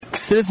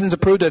Citizens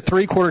approved a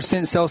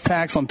 3/4-cent sales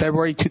tax in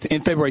February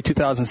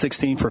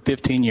 2016 for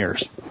 15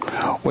 years.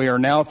 We are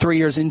now 3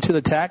 years into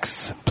the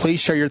tax.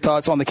 Please share your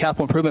thoughts on the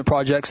capital improvement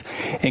projects,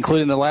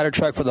 including the ladder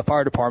truck for the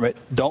fire department.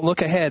 Don't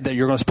look ahead that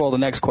you're going to spoil the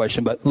next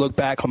question, but look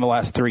back on the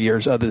last 3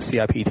 years of the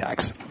CIP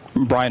tax.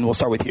 Brian, we'll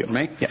start with you.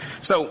 Me? Yeah.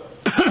 So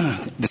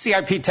the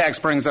CIP tax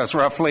brings us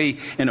roughly,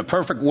 in a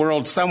perfect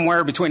world,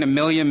 somewhere between $1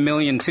 million, $1.2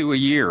 million a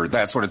year.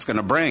 That's what it's going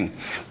to bring.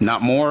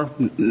 Not more,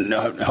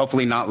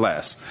 hopefully not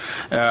less.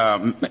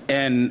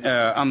 And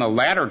on the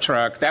ladder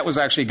truck, that was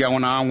actually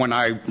going on when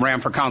I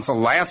ran for council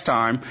last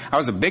time. I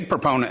was a big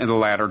proponent of the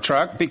ladder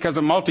truck because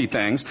of multi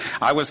things.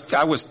 I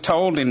was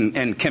told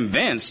and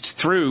convinced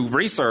through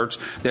research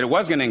that it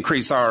was going to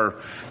increase our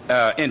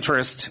our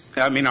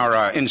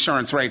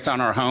insurance rates on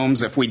our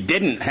homes if we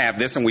didn't have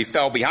this and we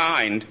fell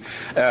behind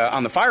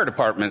on the fire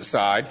department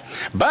side.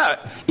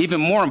 But even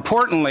more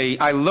importantly,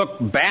 I look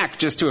back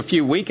just to a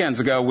few weekends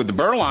ago with the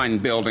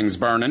Berline buildings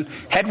burning.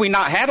 Had we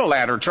not had a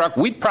ladder truck,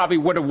 we probably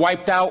would have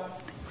wiped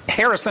out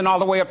Harrison all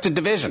the way up to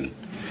Division.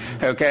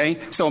 Okay,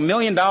 so $1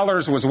 million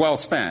was well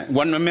spent.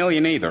 Wasn't $1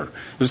 million either.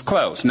 It was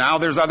close. Now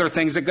there's other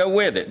things that go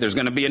with it. There's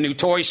going to be a new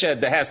toy shed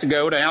that has to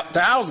go to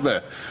house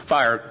the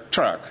fire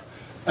truck.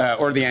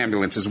 Or the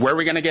ambulances. Where are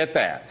we going to get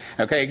that?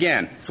 Okay,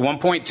 again, it's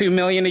 $1.2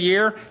 million a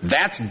year.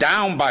 That's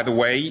down, by the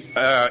way,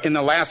 in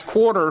the last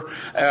quarter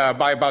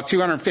by about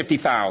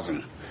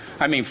 $250,000.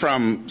 I mean,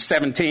 from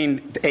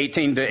 17 to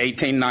 18 to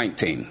 18,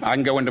 19. I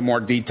can go into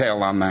more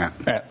detail on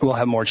that. We'll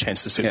have more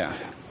chances to. Yeah.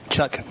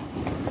 Chuck.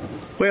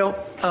 Well,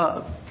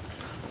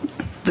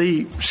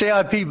 the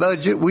CIP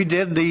budget, we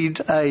did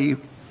need a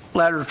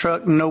ladder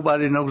truck, and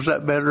nobody knows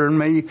that better than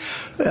me.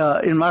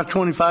 In my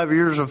 25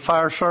 years of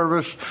fire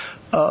service,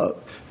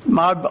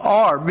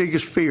 our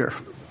biggest fear,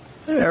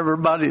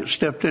 everybody that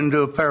stepped into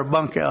a pair of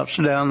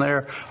bunkouts down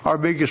there, our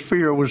biggest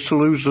fear was to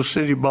lose the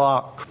city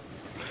block.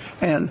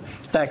 And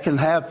that can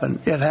happen.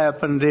 It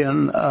happened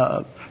in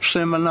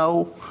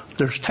Seminole.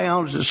 There's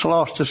towns that's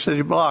lost a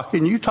city block.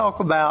 And you talk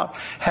about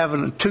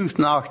having a tooth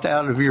knocked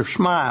out of your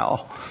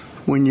smile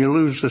when you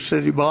lose the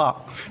city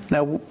block.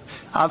 Now,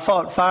 I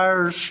fought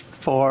fires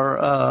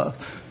for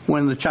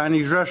when the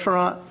Chinese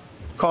restaurant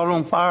caught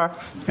on fire,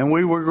 and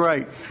we were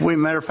great.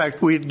 Matter of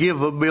fact, we'd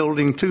give a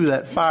building to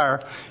that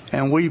fire,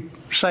 and we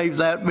saved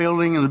that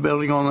building and the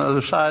building on the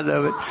other side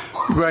of it.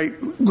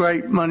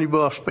 Great money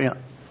well spent.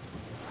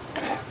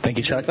 Thank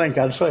you, Chuck. I think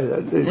I'd say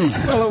that.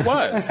 Well, it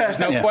was. There's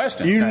no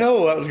question. You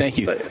know I was. Thank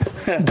you.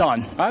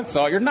 Don. I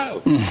saw your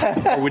note.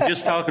 Are we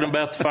just talking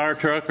about the fire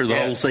truck or the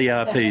whole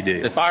CIP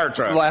deal? The fire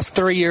truck. The last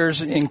 3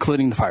 years,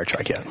 including the fire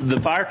truck, yeah.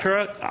 The fire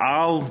truck,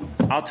 I'll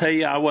tell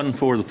you, I wasn't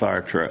for the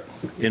fire truck.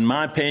 In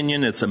my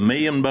opinion, it's $1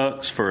 million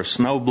for a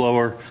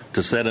snowblower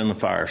to set in the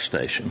fire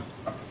station.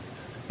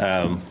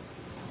 The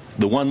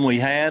one we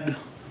had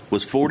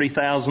was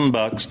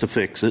 $40,000 to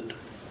fix it,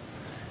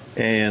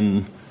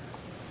 and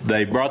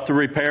they brought the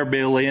repair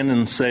bill in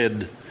and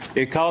said,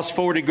 it costs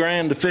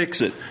 $40,000 to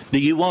fix it. Do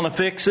you want to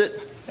fix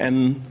it?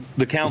 And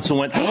the council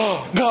went,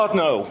 oh, God,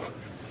 no.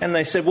 And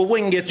they said, well, we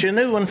can get you a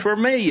new one for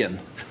 $1 million.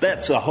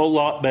 That's a whole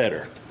lot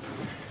better.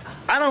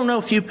 I don't know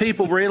if you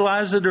people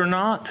realize it or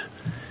not.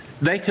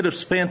 They could have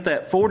spent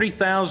that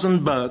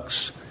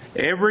 $40,000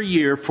 every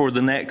year for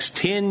the next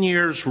 10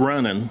 years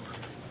running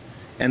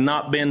and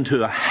not been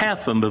to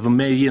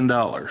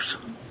 $500,000.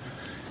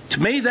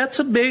 To me, that's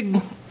a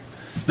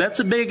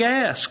big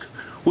ask.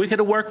 We could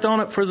have worked on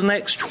it for the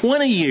next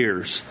 20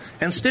 years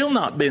and still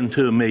not been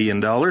to $1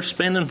 million,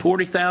 spending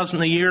 $40,000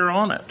 a year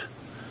on it.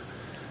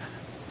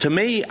 To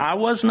me, I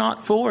was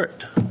not for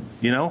it.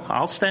 You know,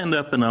 I'll stand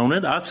up and own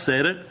it. I've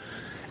said it,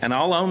 and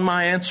I'll own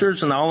my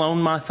answers and I'll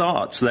own my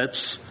thoughts.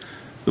 That's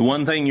the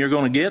one thing you're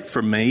going to get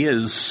from me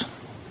is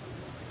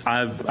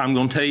I'm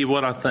going to tell you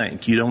what I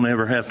think. You don't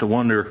ever have to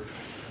wonder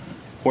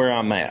where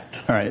I'm at.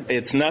 All right.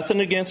 It's nothing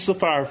against the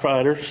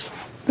firefighters.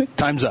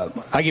 Time's up.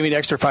 I'll give you an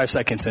extra 5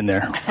 seconds in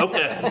there.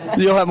 Okay.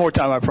 You'll have more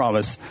time, I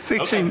promise.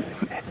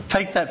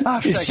 Take that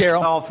 5 seconds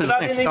Cheryl. off his But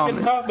I next didn't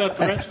even comment. talk about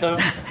the rest of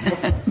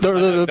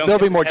them. There'll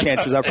be more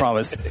chances, I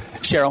promise.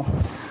 Cheryl.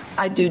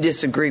 I do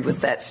disagree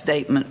with that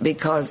statement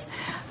because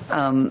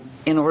in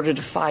order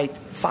to fight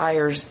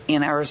fires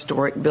in our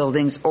historic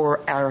buildings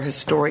or our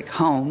historic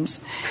homes,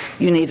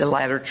 you need a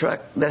ladder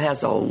truck that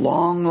has a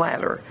long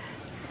ladder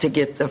to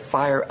get the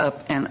fire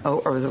up and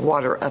or the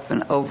water up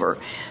and over.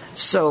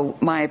 So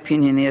my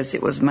opinion is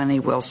it was money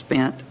well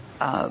spent.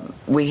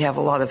 We have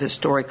a lot of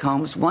historic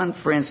homes. One,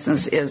 for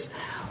instance, is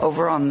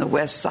over on the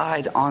west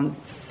side on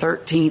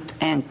 13th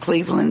and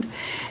Cleveland.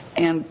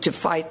 And to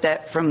fight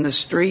that from the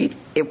street,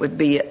 it would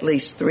be at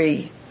least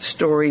 3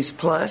 stories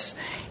plus.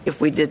 If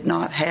we did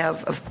not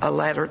have a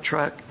ladder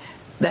truck,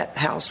 that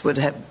house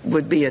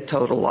would be a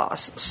total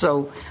loss.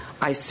 So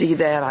I see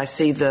that. I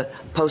see the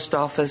post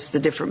office,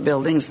 the different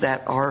buildings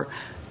that are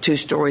 2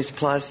 stories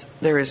plus.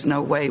 There is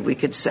no way we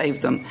could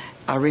save them.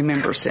 I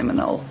remember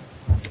Seminole.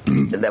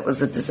 That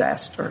was a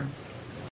disaster.